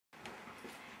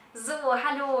So,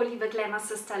 hallo liebe Glamour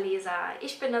Sister Leser,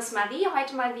 ich bin es Marie,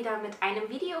 heute mal wieder mit einem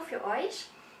Video für euch,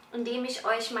 in dem ich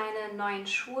euch meine neuen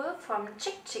Schuhe vom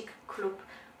ChicChickClub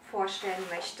vorstellen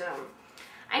möchte.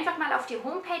 Einfach mal auf die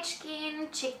Homepage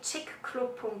gehen,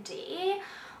 ChicChickClub.de,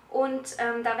 und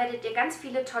da werdet ihr ganz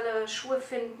viele tolle Schuhe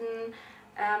finden,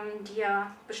 die ihr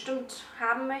bestimmt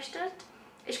haben möchtet.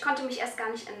 Ich konnte mich erst gar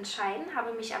nicht entscheiden,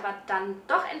 habe mich aber dann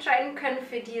doch entscheiden können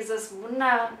für dieses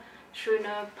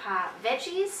wunderschöne Paar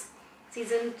Wedgies. Sie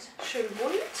sind schön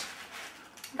bunt.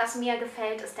 Was mir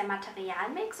gefällt, ist der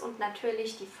Materialmix und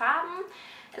natürlich die Farben.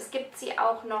 Es gibt sie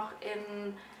auch noch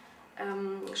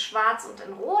in Schwarz und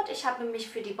in Rot. Ich habe mich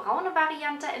für die braune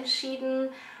Variante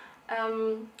entschieden.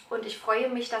 Und ich freue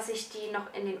mich, dass ich die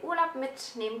noch in den Urlaub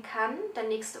mitnehmen kann, denn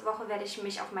nächste Woche werde ich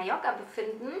mich auf Mallorca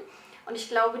befinden. Und ich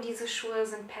glaube, diese Schuhe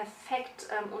sind perfekt,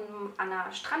 um an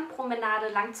einer Strandpromenade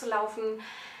lang zu laufen.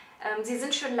 Sie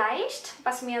sind schön leicht,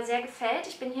 was mir sehr gefällt.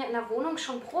 Ich bin hier in der Wohnung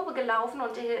schon Probe gelaufen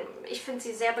und ich finde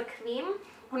sie sehr bequem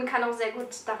und kann auch sehr gut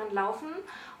darin laufen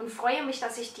und freue mich,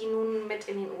 dass ich die nun mit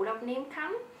in den Urlaub nehmen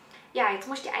kann. Ja, jetzt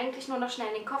muss ich die eigentlich nur noch schnell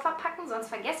in den Koffer packen, sonst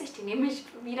vergesse ich die nämlich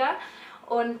wieder.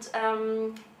 Und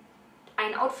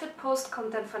ein Outfit-Post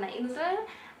kommt dann von der Insel.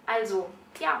 Also,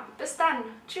 ja, bis dann.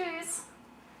 Tschüss!